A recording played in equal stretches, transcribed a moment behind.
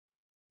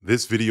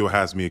This video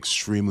has me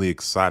extremely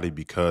excited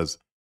because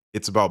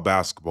it's about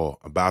basketball,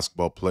 a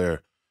basketball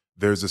player.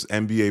 There's this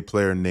NBA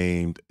player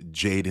named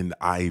Jaden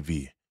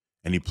Ivey,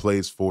 and he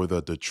plays for the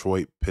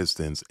Detroit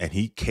Pistons. And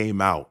he came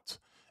out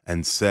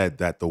and said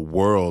that the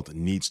world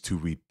needs to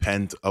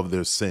repent of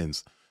their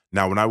sins.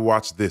 Now, when I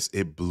watched this,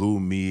 it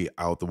blew me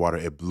out the water.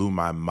 It blew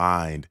my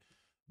mind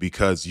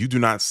because you do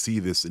not see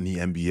this in the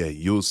NBA.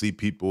 You'll see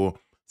people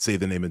say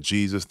the name of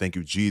Jesus, thank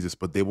you, Jesus,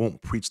 but they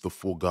won't preach the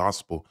full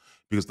gospel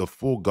because the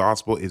full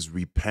gospel is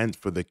repent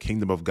for the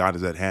kingdom of God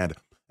is at hand.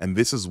 And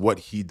this is what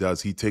he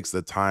does. He takes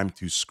the time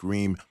to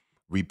scream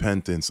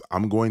repentance.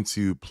 I'm going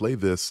to play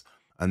this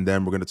and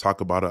then we're going to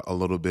talk about it a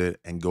little bit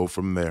and go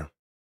from there.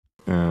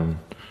 And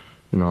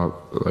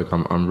like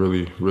I'm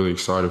really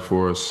excited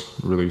for us.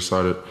 Really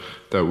excited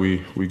that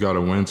we got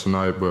a win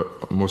tonight.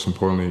 But most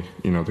importantly,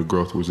 the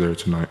growth was there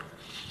tonight.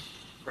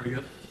 Pretty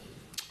good.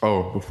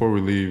 Oh, before we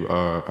leave,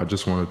 I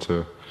just wanted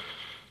to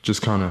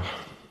just kind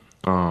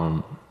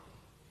of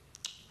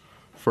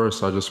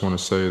first I just want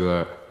to say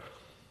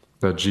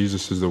that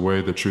Jesus is the way,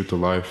 the truth, the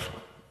life,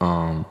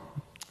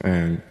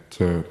 and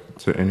to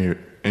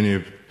any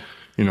of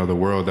the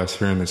world that's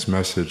hearing this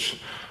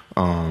message,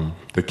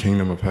 the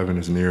kingdom of heaven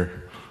is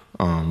near.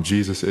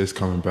 Jesus is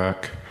coming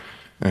back,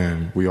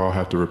 and we all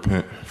have to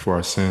repent for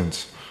our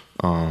sins,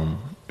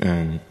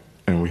 and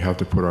we have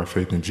to put our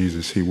faith in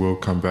Jesus. He will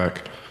come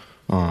back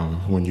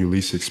when you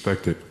least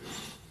expect it,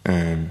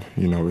 and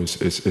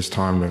it's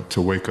time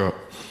to wake up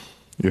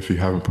if you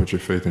haven't put your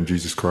faith in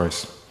Jesus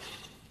Christ.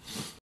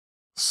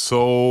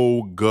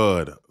 So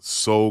good.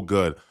 So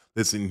good.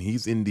 Listen,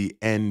 he's in the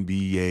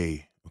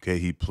NBA. Okay.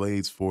 He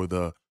plays for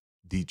the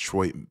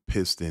Detroit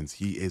Pistons.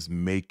 He is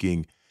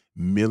making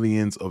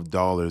millions of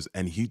dollars,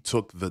 and he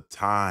took the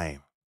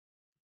time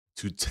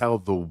to tell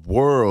the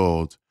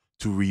world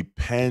to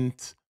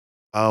repent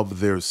of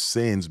their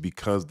sins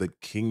because the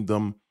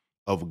kingdom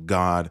of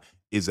God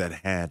is at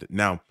hand.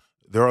 Now,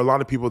 there are a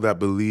lot of people that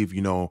believe,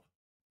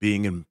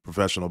 being in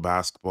professional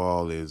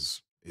basketball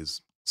is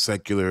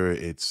secular.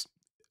 It's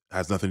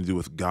has nothing to do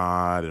with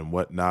God and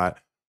whatnot.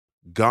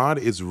 God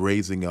is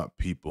raising up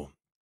people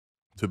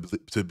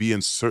to be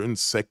in certain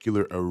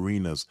secular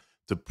arenas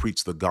to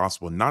preach the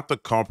gospel, not to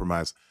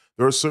compromise.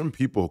 There are certain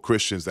people,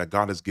 Christians, that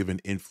God has given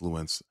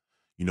influence,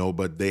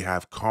 but they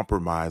have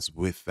compromised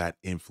with that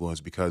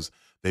influence because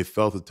they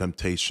felt the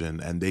temptation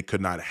and they could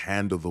not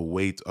handle the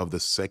weight of the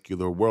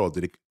secular world.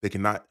 They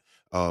cannot,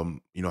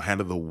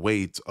 handle the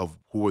weight of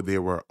who they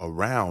were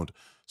around.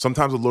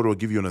 Sometimes the Lord will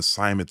give you an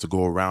assignment to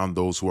go around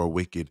those who are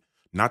wicked,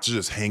 not to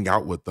just hang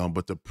out with them,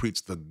 but to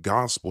preach the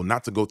gospel,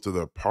 not to go to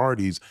their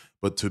parties,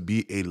 but to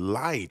be a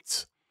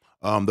light.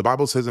 The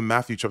Bible says in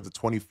Matthew chapter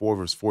 24,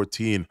 verse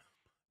 14,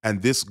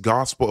 and this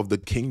gospel of the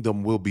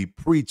kingdom will be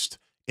preached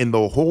in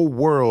the whole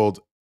world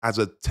as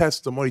a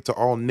testimony to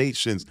all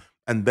nations,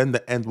 and then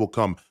the end will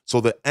come. So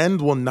the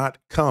end will not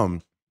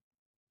come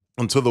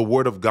until the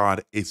word of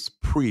God is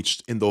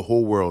preached in the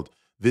whole world.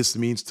 This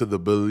means to the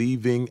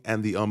believing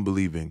and the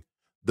unbelieving.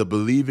 The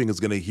believing is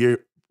going to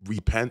hear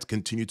repent,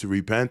 continue to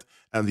repent,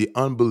 and the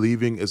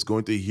unbelieving is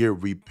going to hear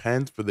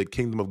repent, for the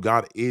kingdom of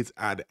God is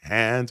at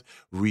hand.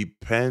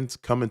 Repent,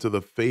 come into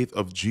the faith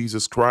of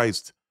Jesus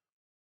Christ.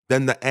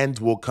 Then the end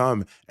will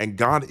come, and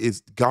God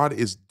is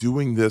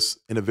doing this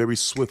in a very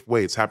swift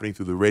way. It's happening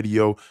through the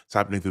radio, it's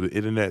happening through the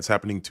internet, it's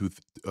happening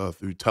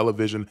through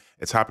television,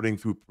 it's happening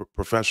through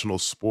professional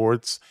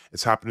sports,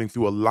 it's happening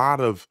through a lot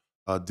of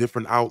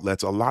different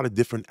outlets, a lot of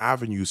different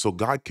avenues. So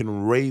God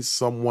can raise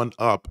someone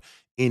up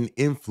in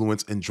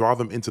influence and draw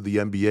them into the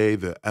NBA,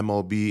 the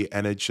MLB,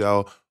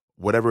 NHL,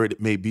 whatever it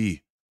may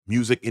be,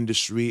 music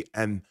industry,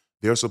 and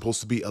they're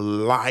supposed to be a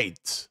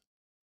light.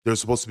 They're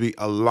supposed to be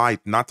a light,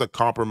 not to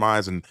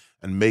compromise and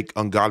make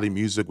ungodly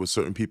music with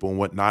certain people and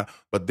whatnot,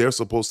 but they're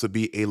supposed to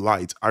be a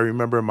light. I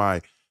remember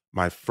my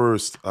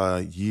first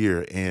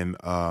year in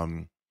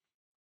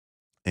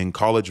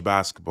college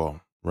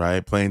basketball,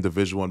 right, playing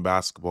Division One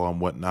basketball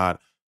and whatnot.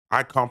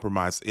 I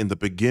compromised in the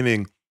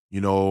beginning.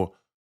 You know,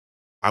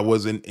 I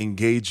wasn't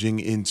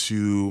engaging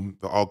into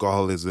the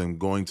alcoholism,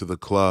 going to the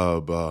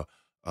club,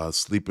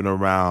 sleeping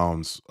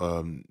around,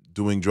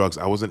 doing drugs.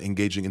 I wasn't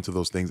engaging into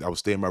those things. I would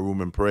stay in my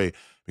room and pray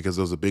because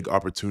there was a big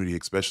opportunity,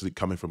 especially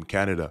coming from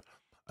Canada.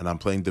 And I'm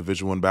playing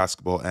Division One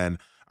basketball. And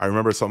I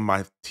remember some of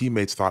my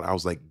teammates thought I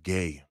was like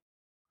gay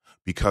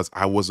because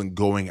I wasn't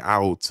going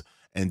out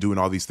and doing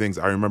all these things.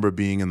 I remember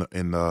being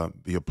in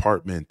the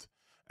apartment,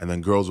 and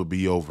then girls would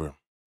be over.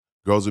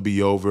 Girls would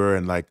be over,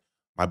 and like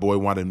my boy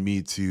wanted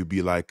me to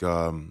be like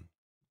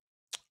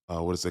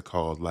what is it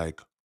called? Like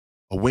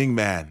a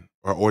wingman,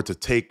 or to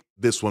take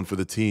this one for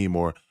the team,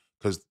 or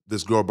because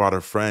this girl brought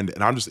her friend,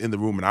 and I'm just in the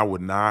room and I would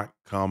not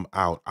come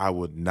out. I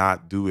would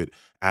not do it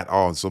at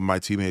all. And so my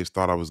teammates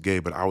thought I was gay,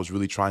 but I was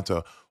really trying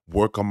to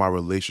work on my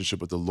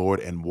relationship with the Lord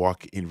and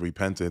walk in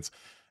repentance.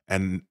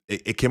 And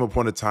it came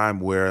upon a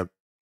time where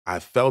I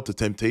felt the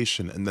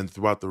temptation. And then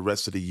throughout the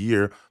rest of the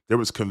year, there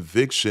was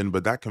conviction,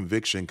 but that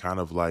conviction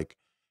kind of like,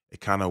 it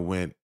kind of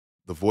went,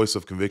 the voice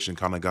of conviction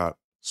kind of got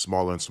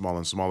smaller and smaller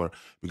and smaller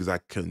because I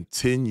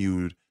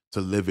continued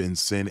to live in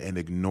sin and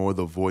ignore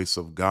the voice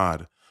of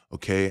God.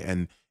 Okay.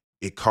 And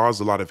it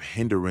caused a lot of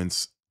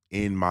hindrance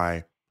in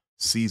my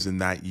season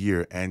that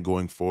year and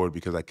going forward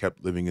because I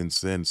kept living in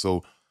sin.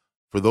 So,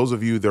 for those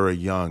of you that are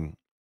young,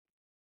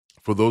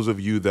 for those of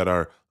you that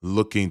are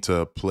looking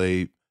to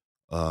play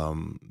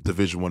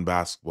Division 1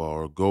 basketball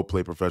or go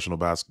play professional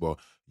basketball,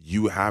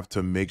 you have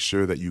to make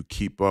sure that you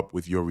keep up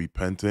with your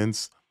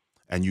repentance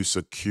and you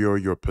secure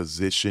your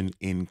position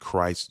in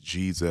Christ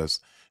Jesus.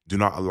 Do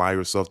not allow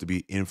yourself to be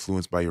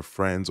influenced by your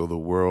friends or the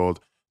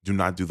world. Do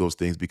not do those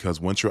things, because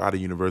once you're out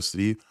of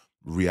university,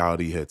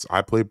 reality hits.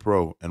 I played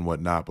pro and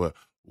whatnot, but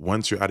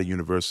once you're out of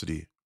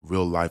university,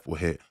 real life will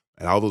hit.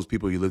 And all those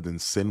people you lived in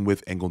sin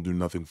with ain't gonna do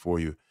nothing for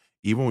you.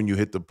 Even when you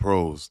hit the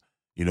pros,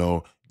 you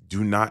know,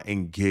 do not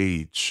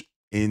engage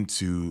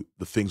into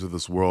the things of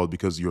this world,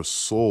 because your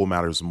soul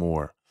matters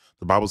more.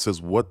 The Bible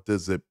says, what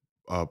does it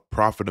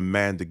profit a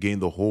man to gain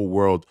the whole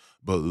world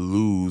but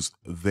lose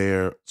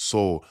their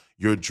soul?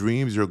 Your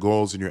dreams, your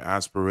goals, and your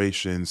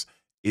aspirations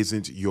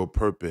isn't your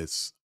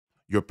purpose.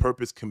 Your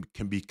purpose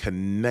can be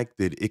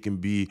connected, it can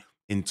be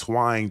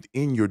entwined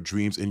in your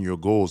dreams and your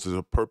goals. There's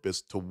a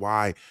purpose to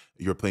why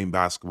you're playing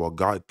basketball.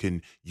 God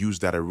can use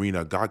that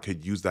arena, God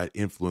could use that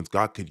influence,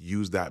 God could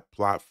use that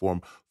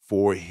platform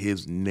for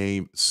his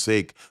name's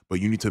sake. But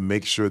you need to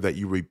make sure that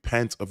you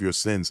repent of your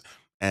sins.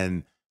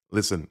 And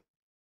listen,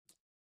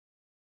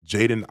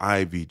 Jaden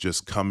Ivey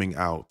just coming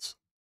out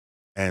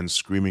and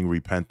screaming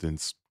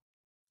repentance,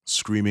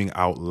 screaming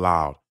out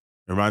loud.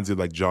 It reminds you of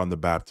like John the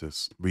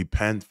Baptist.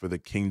 Repent, for the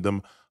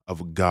kingdom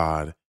of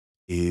God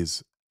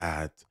is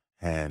at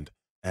hand.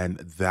 And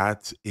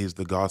that is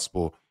the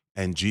gospel.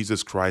 And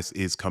Jesus Christ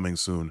is coming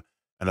soon.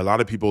 And a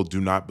lot of people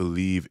do not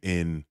believe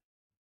in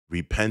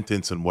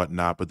repentance and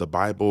whatnot, but the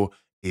Bible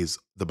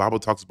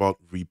talks about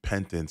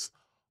repentance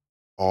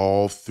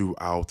all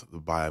throughout the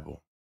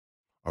Bible.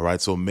 All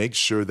right. So make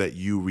sure that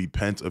you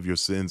repent of your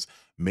sins.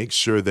 Make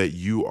sure that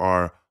you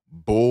are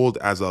bold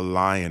as a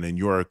lion and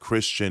you're a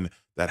Christian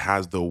that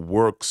has the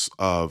works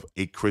of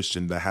a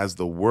Christian, that has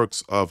the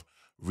works of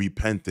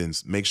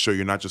repentance. Make sure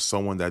you're not just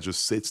someone that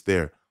just sits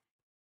there.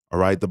 All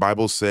right. The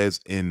Bible says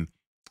in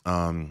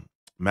um,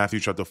 Matthew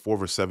chapter 4,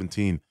 verse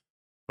 17,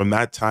 from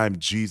that time,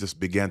 Jesus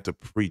began to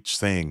preach,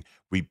 saying,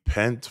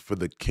 repent, for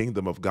the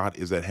kingdom of God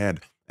is at hand.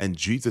 And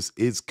Jesus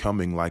is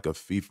coming like a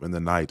thief in the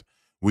night.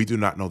 We do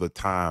not know the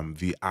time,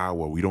 the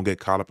hour. We don't get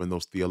caught up in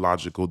those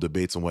theological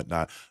debates and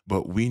whatnot.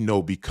 But we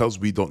know, because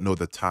we don't know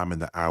the time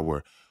and the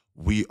hour,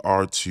 we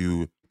are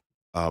to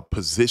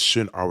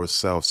position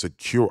ourselves,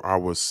 secure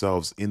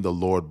ourselves in the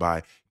Lord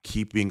by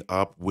keeping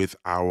up with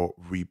our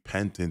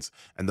repentance.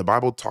 And the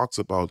Bible talks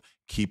about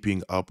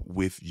keeping up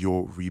with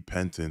your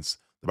repentance.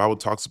 The Bible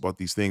talks about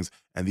these things,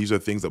 and these are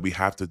things that we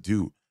have to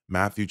do.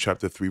 Matthew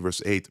chapter 3,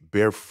 verse 8,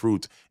 bear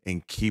fruit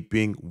in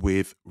keeping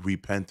with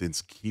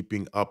repentance,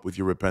 keeping up with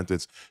your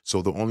repentance.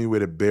 So the only way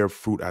to bear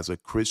fruit as a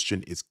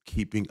Christian is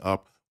keeping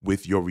up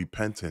with your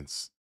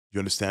repentance. You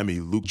understand me?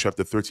 Luke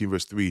chapter 13,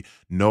 verse 3,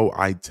 no,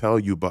 I tell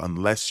you, but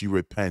unless you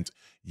repent,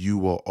 you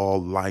will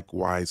all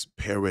likewise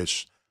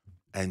perish.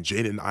 And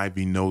Jaden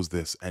Ivey knows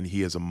this, and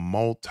he is a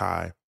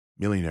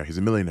multi-millionaire. He's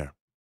a millionaire,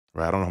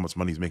 right? I don't know how much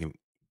money he's making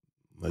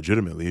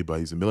legitimately, but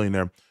he's a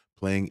millionaire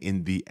playing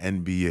in the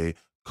NBA,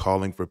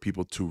 calling for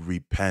people to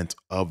repent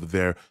of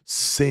their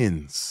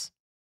sins.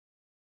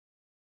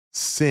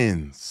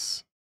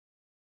 Sins.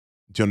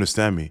 Do you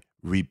understand me?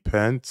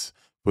 Repent,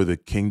 for the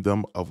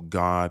kingdom of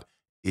God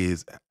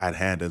is at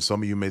hand. And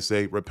some of you may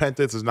say,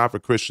 repentance is not for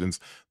Christians.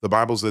 The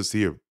Bible says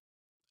here,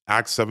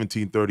 Acts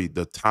 17:30,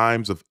 the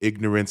times of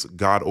ignorance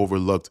God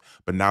overlooked,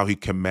 but now he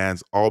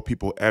commands all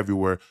people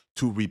everywhere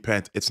to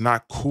repent. It's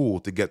not cool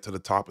to get to the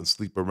top and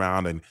sleep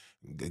around and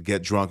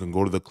get drunk and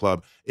go to the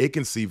club. It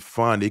can seem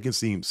fun, it can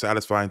seem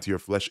satisfying to your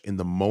flesh in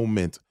the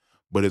moment,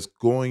 but it's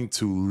going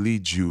to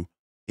lead you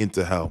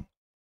into hell.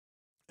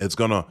 It's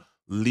going to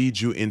lead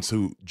you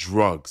into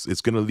drugs.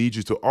 It's going to lead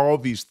you to all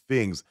these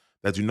things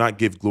that do not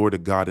give glory to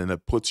God, and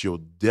it puts your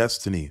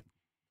destiny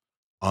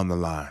on the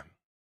line.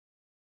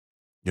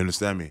 You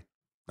understand me?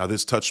 Now,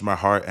 this touched my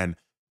heart, and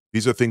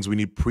these are things we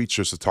need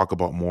preachers to talk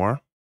about more,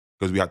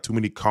 because we got too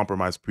many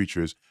compromised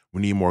preachers.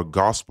 We need more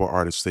gospel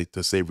artists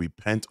to say,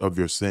 repent of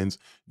your sins.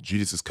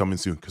 Jesus is coming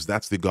soon, because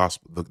that's the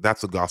gospel.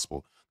 That's the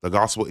gospel. The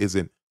gospel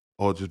isn't,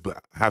 oh, just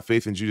have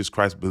faith in Jesus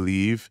Christ,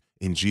 believe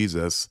in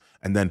Jesus,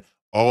 and then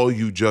all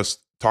you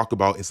just talk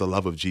about is the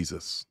love of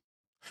Jesus.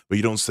 But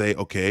you don't say,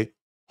 okay,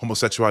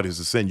 homosexuality is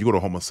a sin. You go to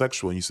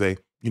homosexual and you say,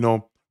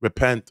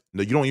 repent.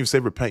 No, you don't even say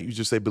repent. You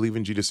just say believe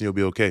in Jesus and you'll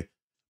be okay.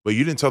 But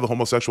you didn't tell the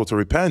homosexual to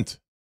repent.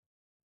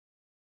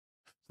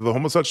 The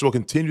homosexual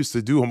continues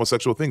to do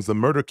homosexual things. The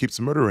murderer keeps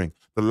murdering.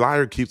 The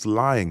liar keeps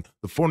lying.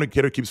 The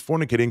fornicator keeps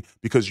fornicating,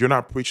 because you're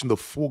not preaching the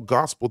full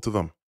gospel to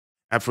them.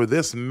 And for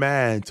this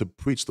man to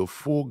preach the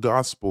full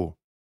gospel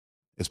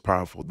is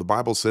powerful. The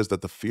Bible says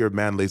that the fear of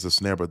man lays a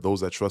snare, but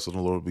those that trust in the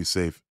Lord will be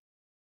safe.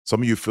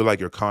 Some of you feel like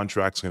your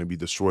contract's going to be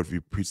destroyed if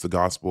you preach the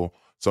gospel.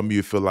 Some of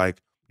you feel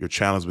like your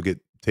channels will get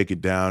taken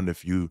down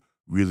if you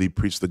really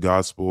preach the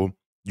gospel.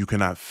 You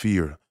cannot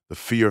fear. The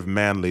fear of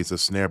man lays a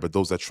snare, but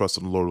those that trust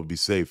in the Lord will be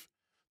safe.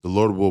 The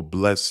Lord will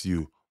bless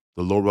you.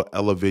 The Lord will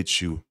elevate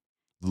you.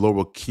 The Lord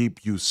will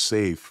keep you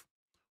safe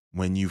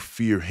when you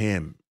fear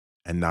him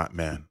and not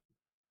man.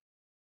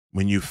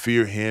 When you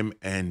fear him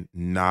and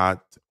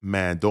not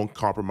man. Don't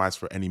compromise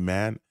for any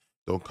man.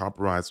 Don't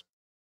compromise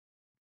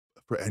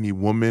for any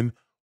woman.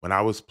 When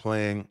I was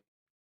playing,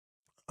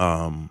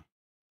 um,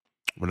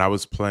 when I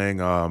was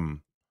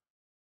playing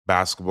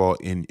basketball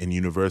in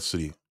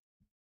university,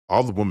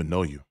 all the women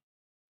know you,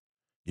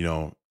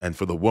 and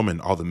for the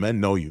woman, all the men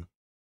know you.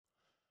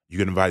 You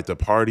get invited to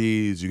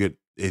parties.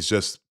 It's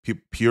just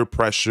peer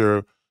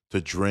pressure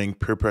to drink,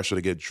 peer pressure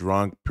to get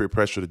drunk, peer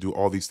pressure to do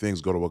all these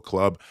things, go to a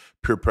club,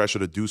 peer pressure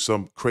to do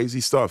some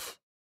crazy stuff.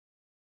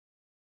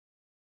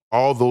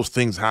 All those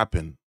things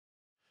happen.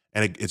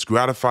 And it's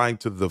gratifying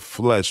to the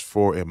flesh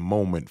for a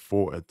moment,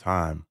 for a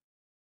time.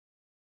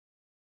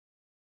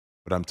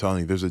 But I'm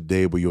telling you, there's a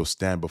day where you'll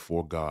stand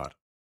before God.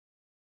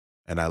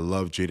 And I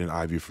love Jaden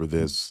Ivey for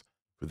this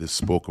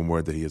spoken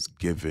word that he has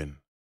given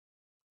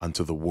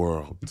unto the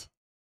world,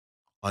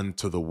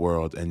 unto the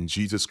world. And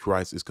Jesus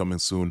Christ is coming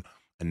soon.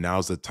 And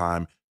now's the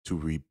time to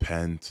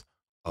repent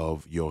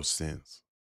of your sins.